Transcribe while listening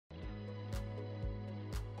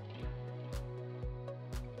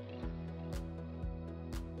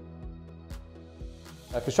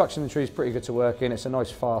Construction industry is pretty good to work in. It's a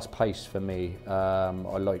nice fast pace for me. I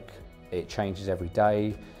like it changes every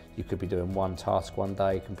day. You could be doing one task one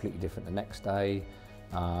day, completely different the next day.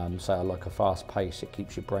 So I like a fast pace. It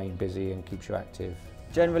keeps your brain busy and keeps you active.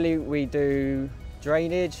 Generally we do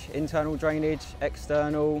drainage, internal drainage,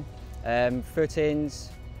 external, footings,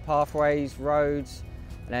 pathways, roads,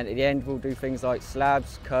 and then at the end we'll do things like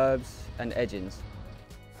slabs, curbs and edgings.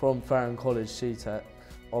 From Fareham College, CETC,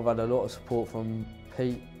 I've had a lot of support from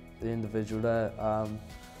Pete, the individual there,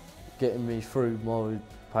 getting me through my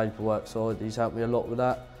paperwork side. He's helped me a lot with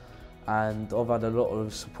that, and I've had a lot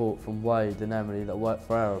of support from Wade and Emily that work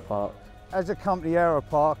for Aeropark. As a company,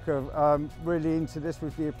 Aeropark are really into this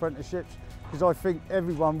with the apprenticeships, because I think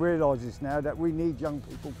everyone realises now that we need young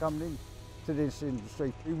people coming in to this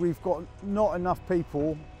industry. We've got not enough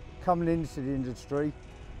people coming into the industry,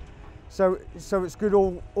 so it's good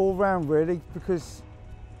all round really, because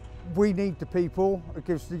we need the people, it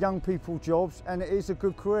gives the young people jobs, and it is a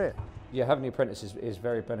good career. Yeah, having the apprentice is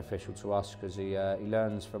very beneficial to us because he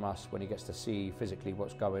learns from us when he gets to see physically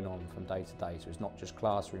what's going on from day to day. So it's not just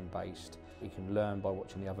classroom based. He can learn by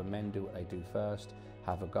watching the other men do what they do first,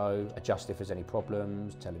 have a go, adjust if there's any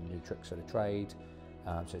problems, tell him new tricks of the trade.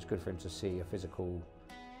 So it's good for him to see a physical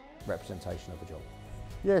representation of a job.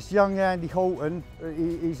 Yes, young Andy Holton,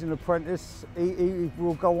 he's an apprentice. He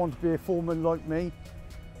will go on to be a foreman like me.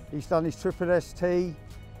 He's done his triple ST,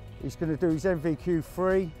 he's going to do his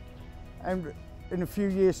MVQ3, and in a few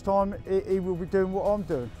years' time he will be doing what I'm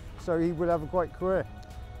doing, so he will have a great career.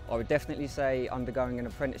 I would definitely say undergoing an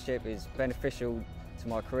apprenticeship is beneficial to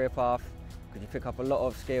my career path because you pick up a lot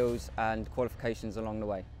of skills and qualifications along the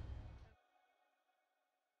way.